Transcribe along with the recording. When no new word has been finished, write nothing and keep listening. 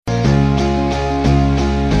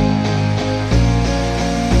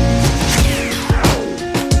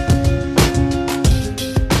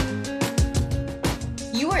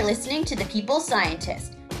to The People's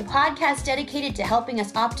Scientist, the podcast dedicated to helping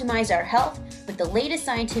us optimize our health with the latest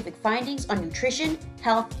scientific findings on nutrition,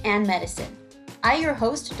 health, and medicine. I, your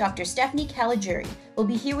host, Dr. Stephanie Caligiuri, will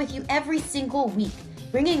be here with you every single week,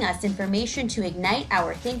 bringing us information to ignite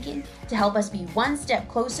our thinking to help us be one step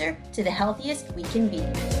closer to the healthiest we can be.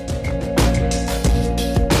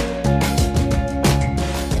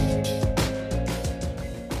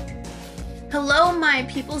 Hello, my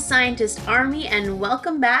People Scientist Army, and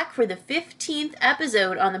welcome back for the 15th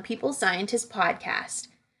episode on the People Scientist podcast.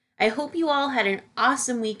 I hope you all had an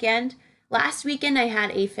awesome weekend. Last weekend, I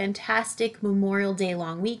had a fantastic Memorial Day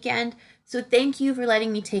long weekend, so thank you for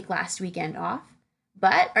letting me take last weekend off.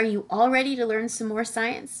 But are you all ready to learn some more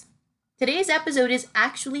science? Today's episode is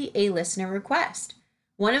actually a listener request.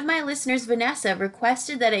 One of my listeners, Vanessa,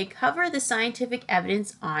 requested that I cover the scientific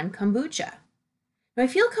evidence on kombucha. Now, I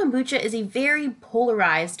feel kombucha is a very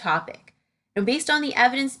polarized topic. Now, based on the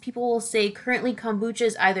evidence, people will say currently kombucha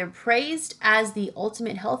is either praised as the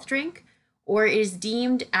ultimate health drink or it is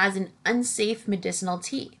deemed as an unsafe medicinal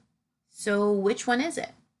tea. So which one is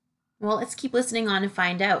it? Well, let's keep listening on to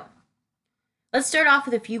find out. Let's start off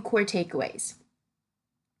with a few core takeaways.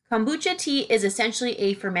 Kombucha tea is essentially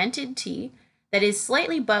a fermented tea that is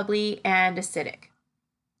slightly bubbly and acidic.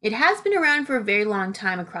 It has been around for a very long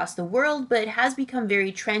time across the world, but it has become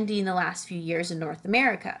very trendy in the last few years in North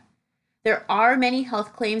America. There are many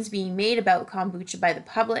health claims being made about kombucha by the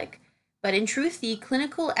public, but in truth, the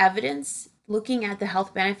clinical evidence looking at the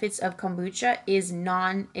health benefits of kombucha is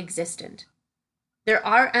non-existent. There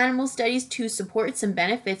are animal studies to support some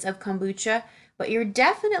benefits of kombucha, but you're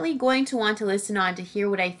definitely going to want to listen on to hear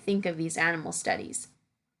what I think of these animal studies.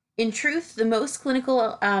 In truth, the most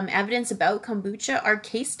clinical evidence about kombucha are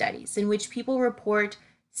case studies in which people report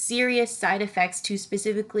serious side effects to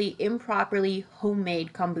specifically improperly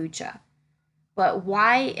homemade kombucha. But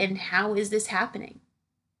why and how is this happening?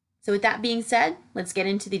 So with that being said, let's get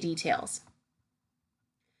into the details.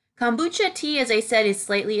 Kombucha tea, as I said, is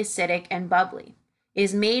slightly acidic and bubbly. It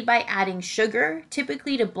is made by adding sugar,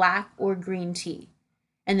 typically to black or green tea.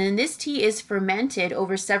 And then this tea is fermented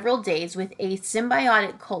over several days with a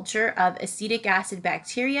symbiotic culture of acetic acid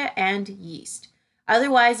bacteria and yeast,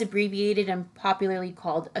 otherwise abbreviated and popularly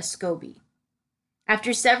called a SCOBY.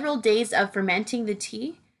 After several days of fermenting the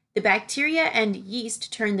tea, the bacteria and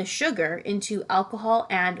yeast turn the sugar into alcohol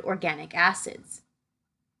and organic acids.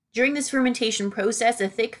 During this fermentation process, a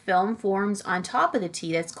thick film forms on top of the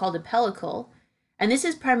tea that's called a pellicle, and this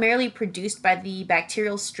is primarily produced by the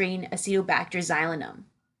bacterial strain Acetobacter xylanum.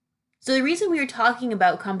 So the reason we are talking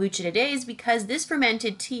about kombucha today is because this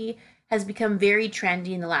fermented tea has become very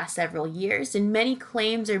trendy in the last several years, and many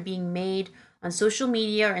claims are being made on social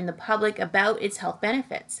media or in the public about its health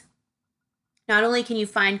benefits. Not only can you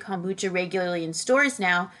find kombucha regularly in stores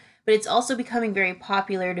now, but it's also becoming very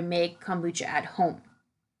popular to make kombucha at home.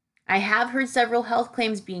 I have heard several health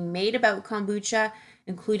claims being made about kombucha,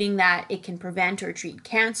 including that it can prevent or treat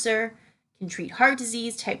cancer, can treat heart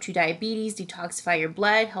disease, type 2 diabetes, detoxify your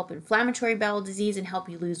blood, help inflammatory bowel disease, and help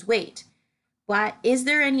you lose weight. But is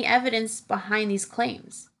there any evidence behind these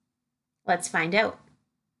claims? Let's find out.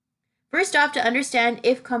 First off, to understand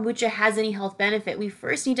if kombucha has any health benefit, we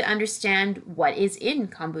first need to understand what is in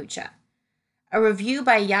kombucha. A review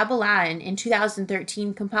by Yabalayan in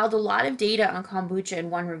 2013 compiled a lot of data on kombucha in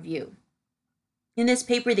one review. In this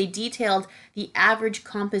paper, they detailed the average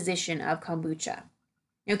composition of kombucha.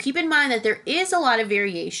 Now, keep in mind that there is a lot of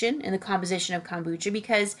variation in the composition of kombucha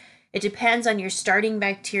because it depends on your starting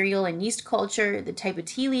bacterial and yeast culture, the type of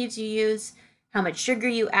tea leaves you use, how much sugar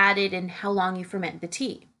you added, and how long you ferment the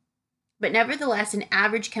tea. But nevertheless, an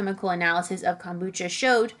average chemical analysis of kombucha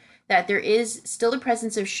showed that there is still the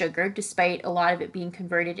presence of sugar, despite a lot of it being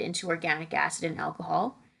converted into organic acid and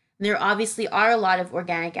alcohol. And there obviously are a lot of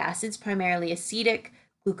organic acids, primarily acetic,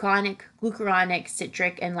 gluconic, glucuronic,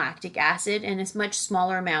 citric, and lactic acid, and a much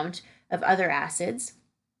smaller amount of other acids.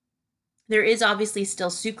 There is obviously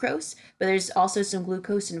still sucrose, but there's also some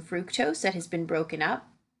glucose and fructose that has been broken up.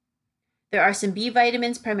 There are some B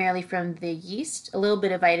vitamins, primarily from the yeast, a little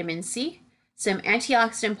bit of vitamin C, some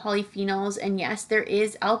antioxidant polyphenols, and yes, there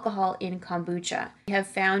is alcohol in kombucha. We have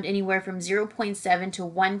found anywhere from 0.7 to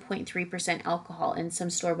 1.3% alcohol in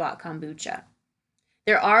some store-bought kombucha.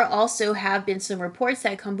 There have been some reports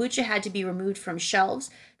that kombucha had to be removed from shelves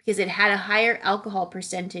because it had a higher alcohol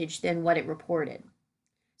percentage than what it reported.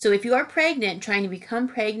 So if you are pregnant, trying to become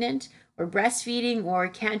pregnant, or breastfeeding, or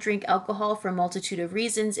can't drink alcohol for a multitude of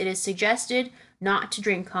reasons, it is suggested not to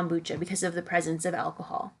drink kombucha because of the presence of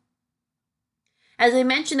alcohol. As I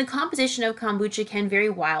mentioned, the composition of kombucha can vary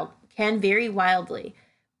wildly.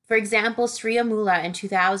 For example, Sriamula in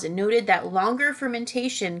 2000 noted that longer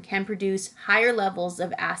fermentation can produce higher levels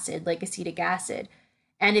of acid, like acetic acid.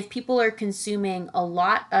 And if people are consuming a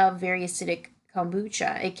lot of very acidic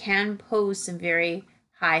kombucha, it can pose some very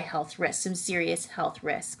high health risks, some serious health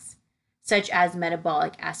risks, such as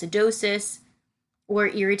metabolic acidosis or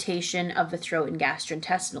irritation of the throat and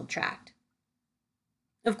gastrointestinal tract.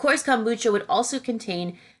 Of course, kombucha would also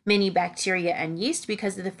contain many bacteria and yeast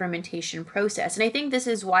because of the fermentation process. And I think this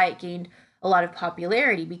is why it gained a lot of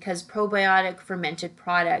popularity, because probiotic fermented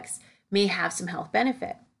products may have some health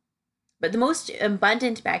benefit. But the most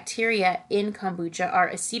abundant bacteria in kombucha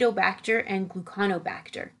are Acetobacter and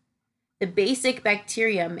Gluconobacter. The basic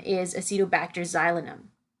bacterium is Acetobacter xylanum.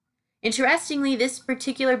 Interestingly, this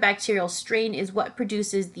particular bacterial strain is what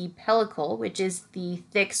produces the pellicle, which is the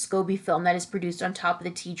thick SCOBY film that is produced on top of the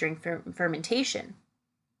tea during fermentation.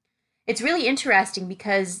 It's really interesting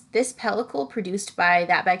because this pellicle produced by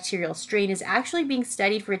that bacterial strain is actually being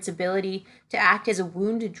studied for its ability to act as a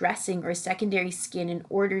wound dressing or secondary skin in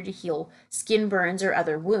order to heal skin burns or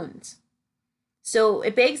other wounds. So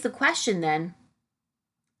it begs the question then,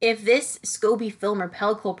 if this SCOBY film or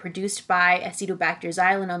pellicle produced by Acetobacter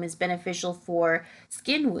xylanum is beneficial for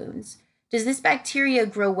skin wounds, does this bacteria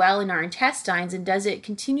grow well in our intestines, and does it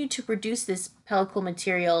continue to produce this pellicle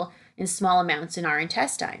material in small amounts in our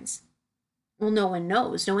intestines? Well, no one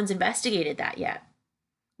knows. No one's investigated that yet.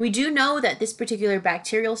 We do know that this particular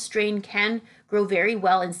bacterial strain can grow very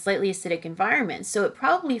well in slightly acidic environments, so it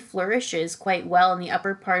probably flourishes quite well in the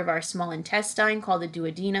upper part of our small intestine called the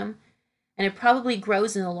duodenum, and it probably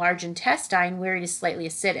grows in the large intestine where it is slightly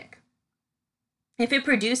acidic. If it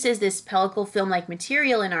produces this pellicle film-like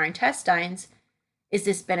material in our intestines, is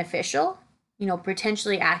this beneficial?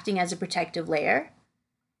 Potentially acting as a protective layer?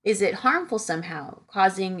 Is it harmful somehow,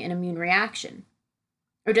 causing an immune reaction?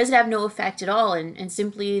 Or does it have no effect at all, and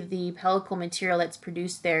simply the pellicle material that's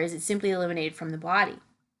produced there, is it simply eliminated from the body?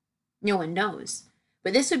 No one knows.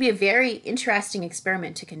 But this would be a very interesting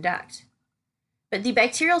experiment to conduct. But the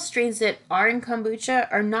bacterial strains that are in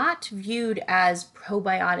kombucha are not viewed as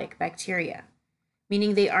probiotic bacteria,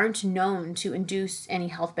 meaning they aren't known to induce any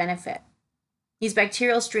health benefit. These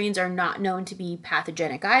bacterial strains are not known to be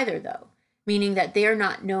pathogenic either, though, meaning that they are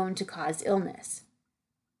not known to cause illness.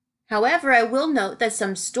 However, I will note that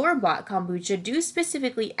some store-bought kombucha do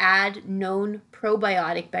specifically add known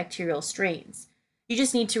probiotic bacterial strains. You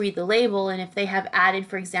just need to read the label, and if they have added,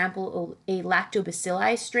 for example, a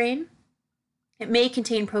lactobacilli strain, it may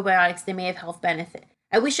contain probiotics that may have health benefit.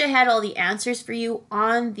 I wish I had all the answers for you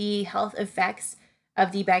on the health effects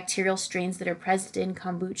of the bacterial strains that are present in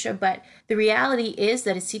kombucha, but the reality is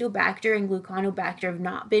that Acetobacter and Gluconobacter have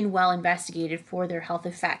not been well investigated for their health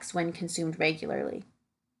effects when consumed regularly.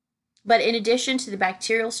 But in addition to the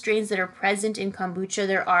bacterial strains that are present in kombucha,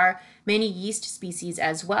 there are many yeast species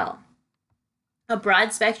as well. A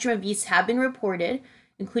broad spectrum of yeasts have been reported,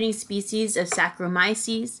 including species of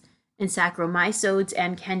Saccharomyces and Saccharomycodes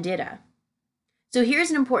and Candida. So here's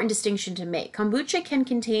an important distinction to make. Kombucha can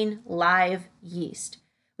contain live yeast,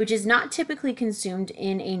 which is not typically consumed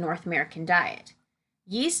in a North American diet.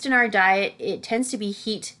 Yeast in our diet, it tends to be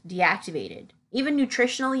heat deactivated. Even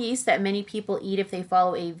nutritional yeast that many people eat if they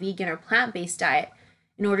follow a vegan or plant-based diet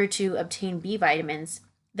in order to obtain B vitamins,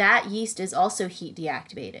 that yeast is also heat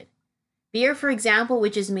deactivated. Beer, for example,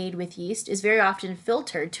 which is made with yeast, is very often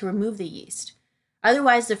filtered to remove the yeast.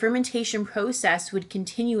 Otherwise, the fermentation process would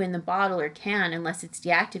continue in the bottle or can unless it's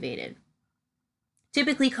deactivated.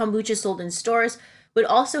 Typically, kombucha sold in stores would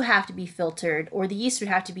also have to be filtered, or the yeast would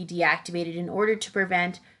have to be deactivated in order to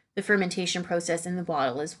prevent the fermentation process in the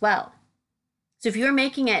bottle as well. So if you're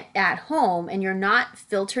making it at home and you're not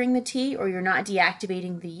filtering the tea or you're not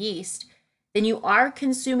deactivating the yeast, then you are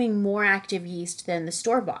consuming more active yeast than the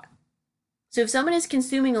store-bought. So if someone is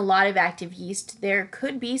consuming a lot of active yeast, there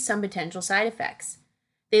could be some potential side effects.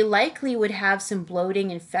 They likely would have some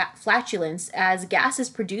bloating and flatulence as gas is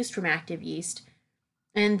produced from active yeast,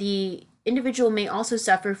 and the individual may also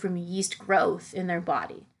suffer from yeast growth in their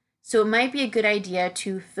body. So it might be a good idea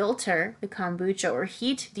to filter the kombucha or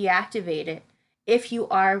heat deactivate it if you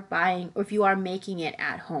are buying or if you are making it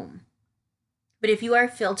at home. But if you are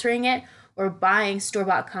filtering it or buying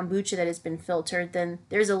store-bought kombucha that has been filtered, then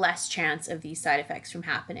there's a less chance of these side effects from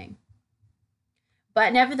happening.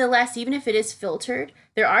 But nevertheless, even if it is filtered,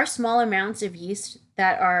 there are small amounts of yeast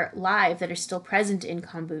that are live that are still present in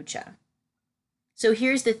kombucha. So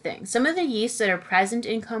here's the thing. Some of the yeasts that are present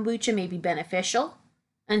in kombucha may be beneficial,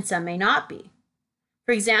 and some may not be.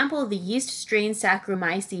 For example, the yeast strain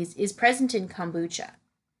Saccharomyces is present in kombucha.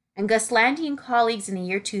 And Guslandi and colleagues in the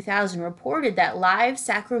year 2000 reported that live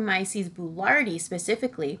Saccharomyces boulardii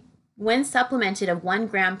specifically, when supplemented of 1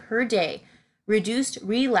 gram per day, reduced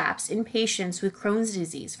relapse in patients with Crohn's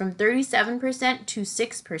disease from 37% to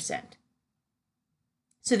 6%.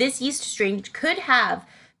 So this yeast strain could have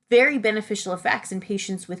very beneficial effects in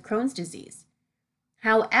patients with Crohn's disease.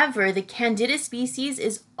 However, the Candida species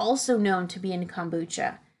is also known to be in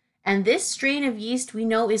kombucha, and this strain of yeast we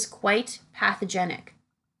know is quite pathogenic.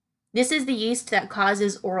 This is the yeast that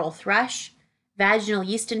causes oral thrush, vaginal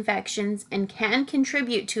yeast infections, and can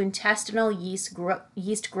contribute to intestinal yeast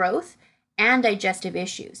growth and digestive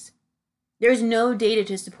issues. There is no data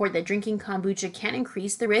to support that drinking kombucha can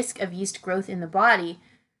increase the risk of yeast growth in the body,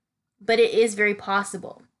 but it is very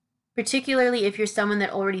possible, particularly if you're someone that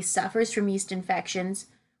already suffers from yeast infections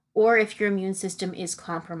or if your immune system is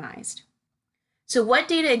compromised. So what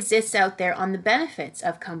data exists out there on the benefits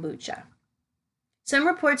of kombucha? Some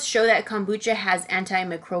reports show that kombucha has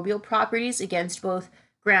antimicrobial properties against both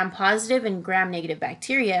gram-positive and gram-negative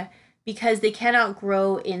bacteria because they cannot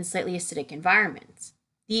grow in slightly acidic environments.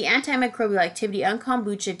 The antimicrobial activity on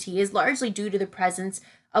kombucha tea is largely due to the presence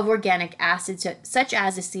of organic acids such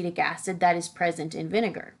as acetic acid that is present in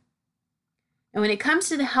vinegar. And when it comes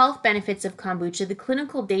to the health benefits of kombucha, the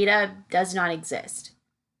clinical data does not exist.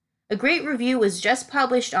 A great review was just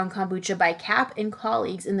published on kombucha by Kapp and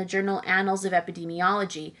colleagues in the journal Annals of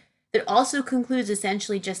Epidemiology that also concludes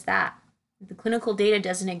essentially just that. The clinical data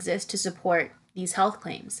doesn't exist to support these health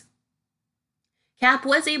claims. Kapp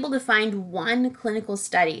was able to find one clinical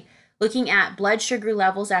study looking at blood sugar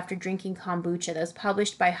levels after drinking kombucha that was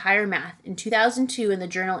published by Higher Math in 2002 in the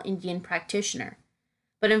journal Indian Practitioner.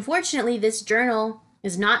 But unfortunately, this journal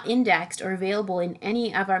is not indexed or available in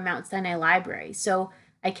any of our Mount Sinai libraries, so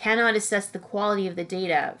I cannot assess the quality of the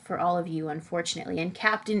data for all of you, unfortunately, and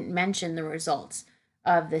Kapp didn't mention the results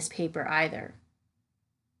of this paper either.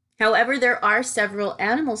 However, there are several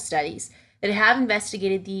animal studies that have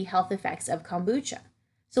investigated the health effects of kombucha.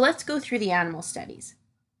 So let's go through the animal studies.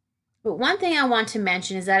 But one thing I want to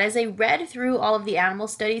mention is that as I read through all of the animal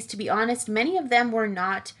studies, to be honest, many of them were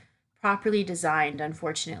not properly designed,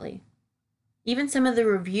 unfortunately. Even some of the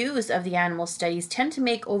reviews of the animal studies tend to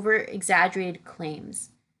make over-exaggerated claims.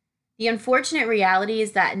 The unfortunate reality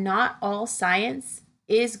is that not all science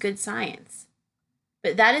is good science.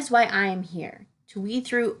 But that is why I am here, to weed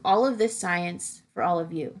through all of this science for all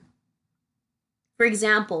of you. For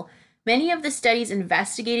example, many of the studies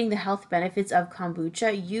investigating the health benefits of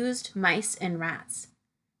kombucha used mice and rats,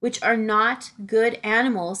 which are not good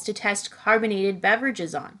animals to test carbonated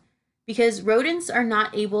beverages on, because rodents are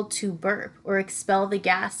not able to burp or expel the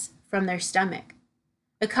gas from their stomach.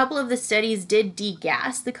 A couple of the studies did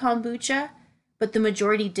degas the kombucha, but the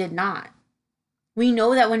majority did not. We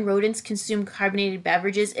know that when rodents consume carbonated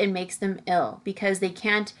beverages, it makes them ill because they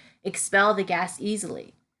can't expel the gas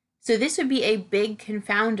easily. So this would be a big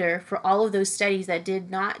confounder for all of those studies that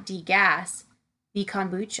did not degas the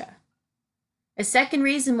kombucha. A second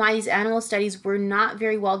reason why these animal studies were not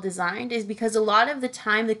very well designed is because a lot of the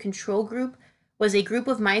time the control group was a group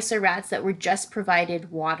of mice or rats that were just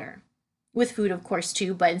provided water. With food, of course,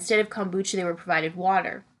 too, but instead of kombucha, they were provided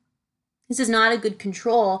water. This is not a good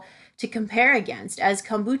control to compare against, as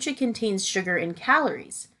kombucha contains sugar and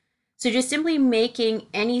calories. So just simply making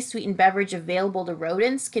any sweetened beverage available to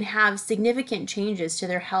rodents can have significant changes to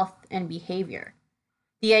their health and behavior.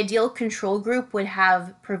 The ideal control group would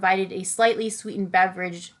have provided a slightly sweetened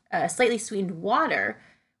beverage, slightly sweetened water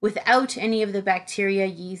without any of the bacteria,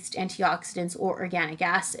 yeast, antioxidants, or organic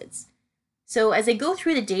acids. So as I go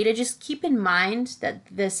through the data, just keep in mind that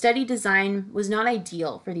the study design was not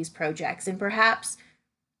ideal for these projects, and perhaps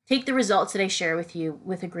take the results that I share with you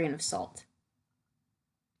with a grain of salt.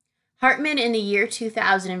 Hartman in the year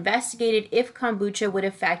 2000 investigated if kombucha would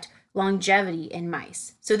affect longevity in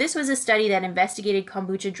mice. So this was a study that investigated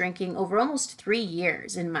kombucha drinking over almost 3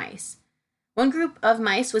 years in mice. One group of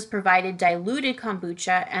mice was provided diluted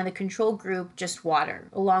kombucha and the control group just water,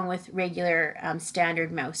 along with regular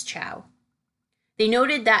standard mouse chow. They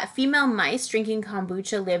noted that female mice drinking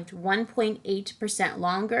kombucha lived 1.8%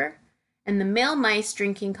 longer, and the male mice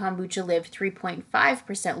drinking kombucha lived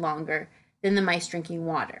 3.5% longer than the mice drinking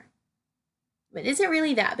water. But is it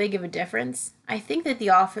really that big of a difference? I think that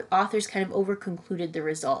the authors kind of overconcluded the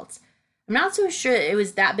results. I'm not so sure that it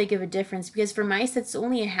was that big of a difference because for mice, it's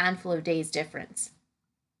only a handful of days difference.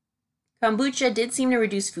 Kombucha did seem to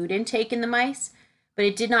reduce food intake in the mice, but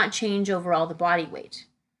it did not change overall the body weight.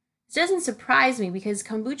 This doesn't surprise me because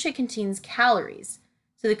kombucha contains calories,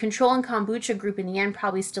 so the control and kombucha group in the end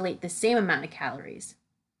probably still ate the same amount of calories.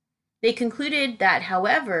 They concluded that,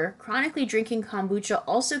 however, chronically drinking kombucha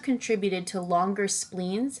also contributed to longer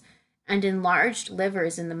spleens and enlarged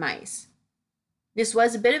livers in the mice. This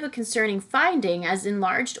was a bit of a concerning finding, as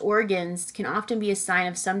enlarged organs can often be a sign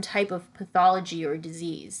of some type of pathology or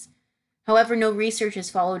disease. However, no research has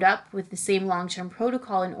followed up with the same long-term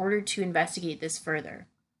protocol in order to investigate this further.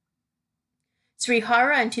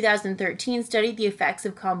 Srihara in 2013 studied the effects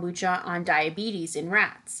of kombucha on diabetes in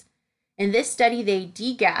rats. In this study, they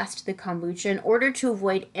degassed the kombucha in order to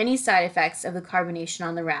avoid any side effects of the carbonation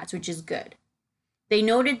on the rats, which is good. They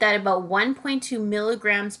noted that about 1.2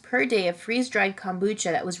 milligrams per day of freeze-dried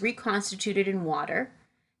kombucha that was reconstituted in water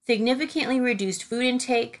significantly reduced food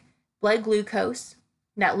intake, blood glucose,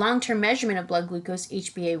 that long-term measurement of blood glucose,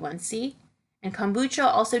 HbA1c, and kombucha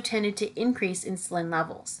also tended to increase insulin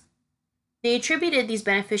levels. They attributed these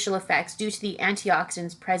beneficial effects due to the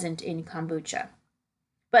antioxidants present in kombucha.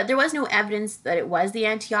 But there was no evidence that it was the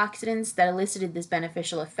antioxidants that elicited this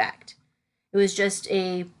beneficial effect. It was just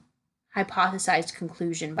a hypothesized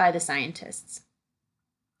conclusion by the scientists.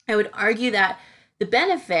 I would argue that the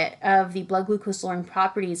benefit of the blood glucose lowering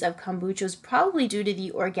properties of kombucha is probably due to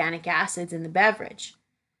the organic acids in the beverage,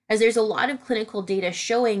 as there's a lot of clinical data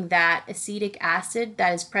showing that acetic acid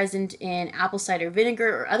that is present in apple cider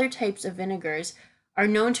vinegar or other types of vinegars are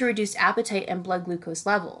known to reduce appetite and blood glucose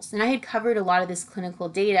levels. And I had covered a lot of this clinical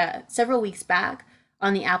data several weeks back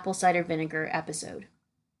on the apple cider vinegar episode.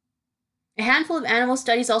 A handful of animal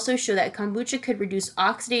studies also show that kombucha could reduce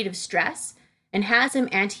oxidative stress and has some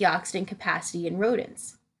antioxidant capacity in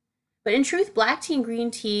rodents. But in truth, black tea and green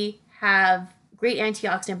tea have great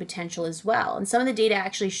antioxidant potential as well. And some of the data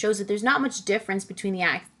actually shows that there's not much difference between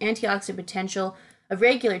the antioxidant potential of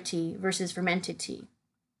regular tea versus fermented tea.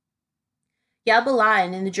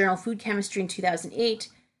 Yabalayan in the journal Food Chemistry in 2008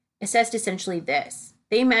 assessed essentially this.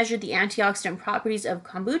 They measured the antioxidant properties of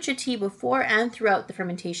kombucha tea before and throughout the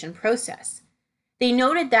fermentation process. They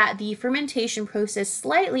noted that the fermentation process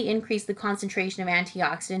slightly increased the concentration of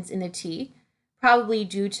antioxidants in the tea, probably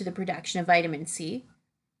due to the production of vitamin C.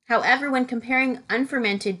 However, when comparing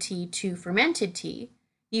unfermented tea to fermented tea,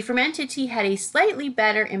 the fermented tea had a slightly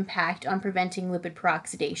better impact on preventing lipid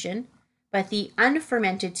peroxidation, but the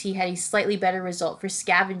unfermented tea had a slightly better result for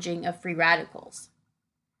scavenging of free radicals.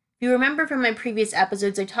 If you remember from my previous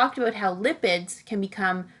episodes, I talked about how lipids can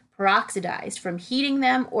become peroxidized from heating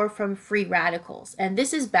them or from free radicals, and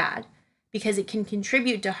this is bad because it can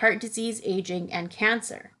contribute to heart disease, aging, and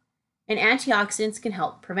cancer, and antioxidants can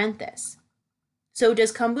help prevent this. So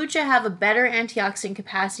does kombucha have a better antioxidant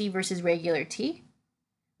capacity versus regular tea?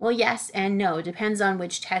 Well, yes and no. It depends on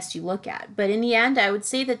which test you look at. But in the end, I would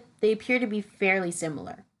say that they appear to be fairly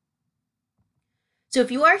similar. So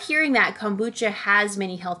if you are hearing that kombucha has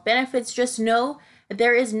many health benefits, just know that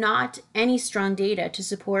there is not any strong data to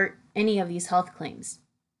support any of these health claims.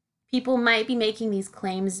 People might be making these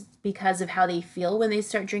claims because of how they feel when they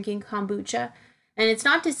start drinking kombucha. And it's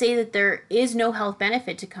not to say that there is no health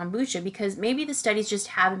benefit to kombucha, because maybe the studies just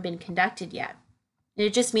haven't been conducted yet. And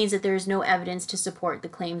it just means that there is no evidence to support the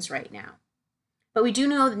claims right now. But we do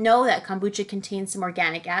know that kombucha contains some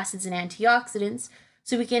organic acids and antioxidants,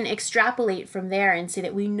 so we can extrapolate from there and say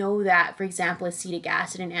that we know that, for example, acetic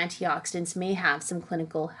acid and antioxidants may have some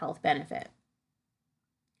clinical health benefit.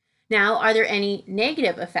 Now, are there any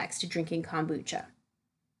negative effects to drinking kombucha?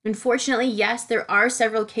 Unfortunately, yes, there are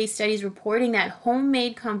several case studies reporting that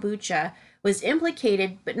homemade kombucha was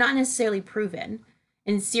implicated, but not necessarily proven,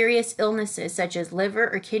 in serious illnesses such as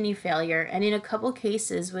liver or kidney failure, and in a couple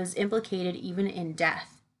cases was implicated even in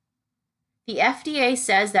death. The FDA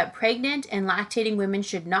says that pregnant and lactating women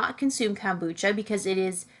should not consume kombucha because it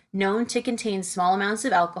is known to contain small amounts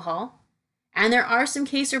of alcohol, and there are some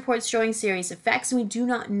case reports showing serious effects, and we do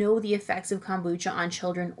not know the effects of kombucha on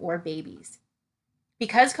children or babies.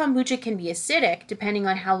 Because kombucha can be acidic, depending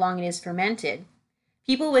on how long it is fermented,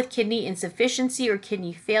 people with kidney insufficiency or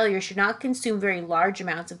kidney failure should not consume very large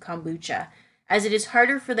amounts of kombucha, as it is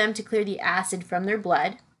harder for them to clear the acid from their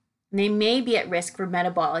blood, and they may be at risk for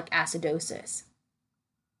metabolic acidosis.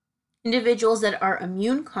 Individuals that are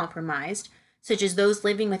immune compromised, such as those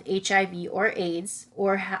living with HIV or AIDS,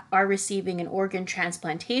 or are receiving an organ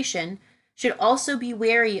transplantation, should also be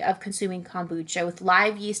wary of consuming kombucha with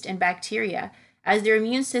live yeast and bacteria, as their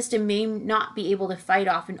immune system may not be able to fight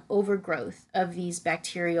off an overgrowth of these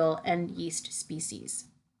bacterial and yeast species.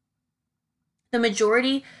 The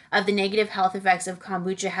majority of the negative health effects of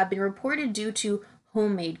kombucha have been reported due to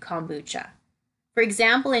homemade kombucha. For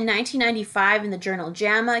example, in 1995 in the journal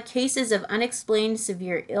JAMA, cases of unexplained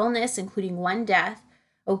severe illness, including one death,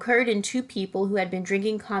 occurred in 2 people who had been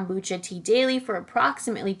drinking kombucha tea daily for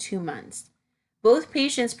approximately 2 months. Both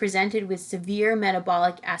patients presented with severe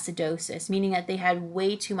metabolic acidosis, meaning that they had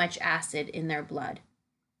way too much acid in their blood.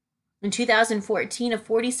 In 2014, a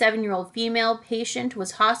 47-year-old female patient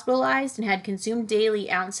was hospitalized and had consumed daily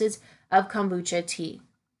ounces of kombucha tea.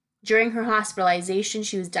 During her hospitalization,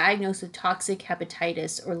 she was diagnosed with toxic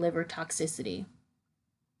hepatitis or liver toxicity.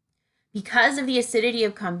 Because of the acidity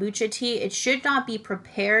of kombucha tea, it should not be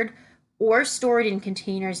prepared or stored in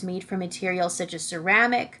containers made from materials such as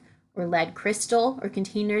ceramic or lead crystal, or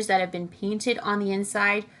containers that have been painted on the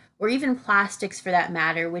inside, or even plastics for that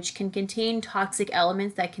matter, which can contain toxic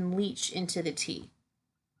elements that can leach into the tea.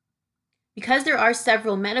 Because there are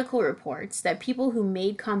several medical reports that people who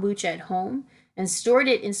made kombucha at home and stored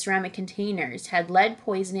it in ceramic containers had lead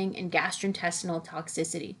poisoning and gastrointestinal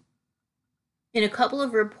toxicity. In a couple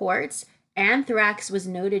of reports, anthrax was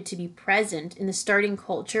noted to be present in the starting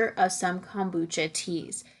culture of some kombucha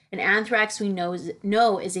teas. And anthrax we know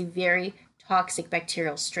is a very toxic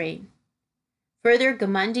bacterial strain. Further,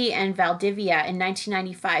 Gamundi and Valdivia in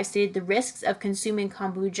 1995 stated the risks of consuming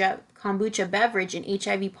kombucha beverage in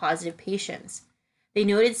HIV-positive patients. They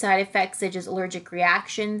noted side effects such as allergic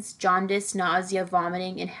reactions, jaundice, nausea,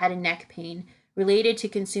 vomiting, and head and neck pain related to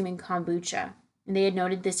consuming kombucha, and they had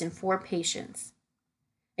noted this in 4 patients.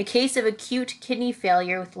 A case of acute kidney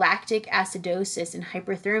failure with lactic acidosis and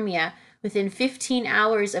hyperthermia within 15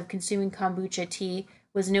 hours of consuming kombucha tea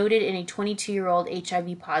was noted in a 22-year-old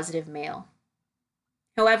HIV-positive male.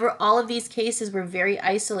 However, all of these cases were very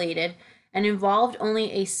isolated and involved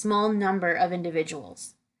only a small number of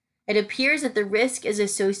individuals. It appears that the risk is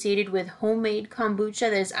associated with homemade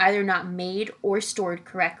kombucha that is either not made or stored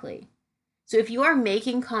correctly. So if you are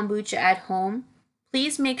making kombucha at home,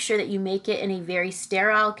 please make sure that you make it in a very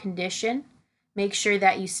sterile condition. Make sure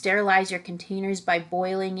that you sterilize your containers by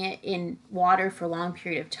boiling it in water for a long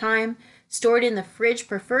period of time. Store it in the fridge,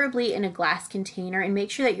 preferably in a glass container, and make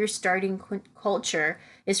sure that your starting culture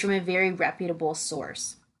is from a very reputable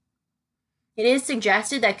source. It is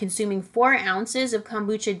suggested that consuming 4 ounces of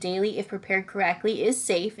kombucha daily, if prepared correctly, is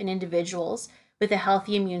safe in individuals with a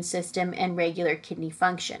healthy immune system and regular kidney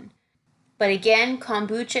function. But again,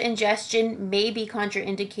 kombucha ingestion may be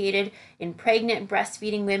contraindicated in pregnant,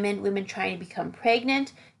 breastfeeding women, women trying to become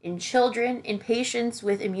pregnant, in children, in patients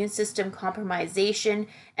with immune system compromisation,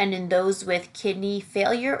 and in those with kidney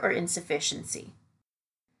failure or insufficiency.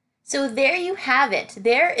 So there you have it.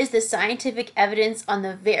 There is the scientific evidence on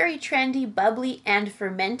the very trendy, bubbly, and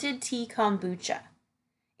fermented tea kombucha.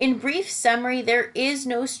 In brief summary, there is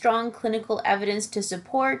no strong clinical evidence to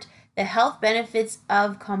support the health benefits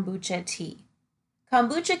of kombucha tea.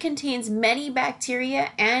 Kombucha contains many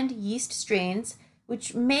bacteria and yeast strains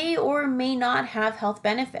which may or may not have health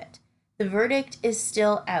benefit. The verdict is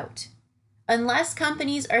still out. Unless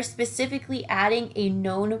companies are specifically adding a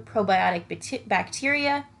known probiotic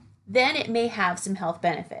bacteria, then it may have some health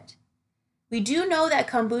benefit. We do know that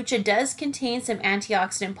kombucha does contain some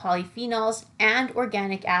antioxidant polyphenols and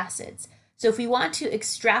organic acids. So if we want to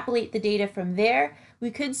extrapolate the data from there,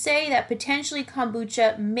 we could say that potentially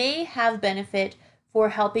kombucha may have benefit for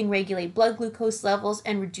helping regulate blood glucose levels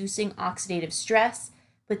and reducing oxidative stress,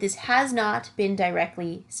 but this has not been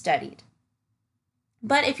directly studied.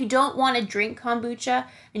 But if you don't want to drink kombucha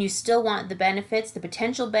and you still want the benefits, the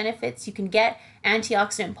potential benefits, you can get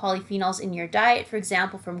antioxidant polyphenols in your diet, for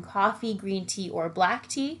example, from coffee, green tea, or black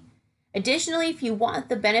tea. Additionally, if you want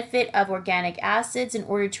the benefit of organic acids in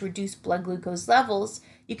order to reduce blood glucose levels,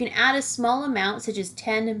 you can add a small amount, such as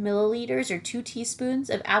 10 milliliters or 2 teaspoons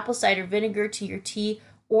of apple cider vinegar to your tea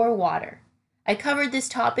or water. I covered this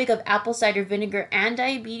topic of apple cider vinegar and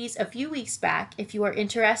diabetes a few weeks back if you are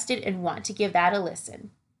interested and want to give that a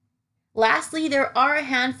listen. Lastly, there are a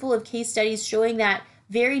handful of case studies showing that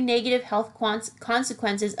very negative health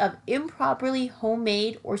consequences of improperly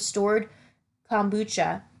homemade or stored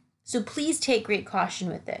kombucha, so please take great caution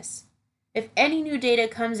with this. If any new data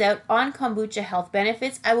comes out on kombucha health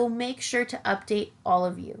benefits, I will make sure to update all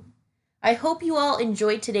of you. I hope you all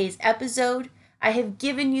enjoyed today's episode. I have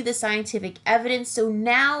given you the scientific evidence, so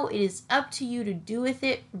now it is up to you to do with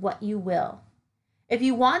it what you will. If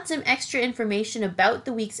you want some extra information about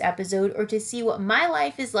the week's episode or to see what my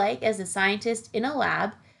life is like as a scientist in a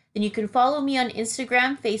lab, then you can follow me on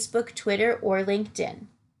Instagram, Facebook, Twitter, or LinkedIn.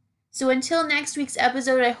 So until next week's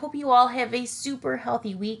episode, I hope you all have a super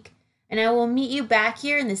healthy week, and I will meet you back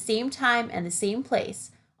here in the same time and the same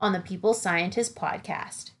place on the People Scientist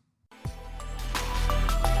Podcast.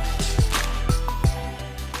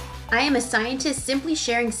 I am a scientist simply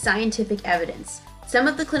sharing scientific evidence. Some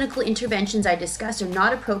of the clinical interventions I discuss are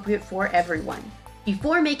not appropriate for everyone.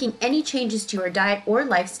 Before making any changes to your diet or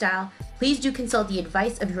lifestyle, please do consult the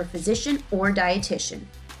advice of your physician or dietitian.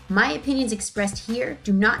 My opinions expressed here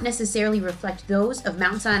do not necessarily reflect those of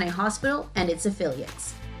Mount Sinai Hospital and its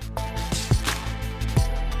affiliates.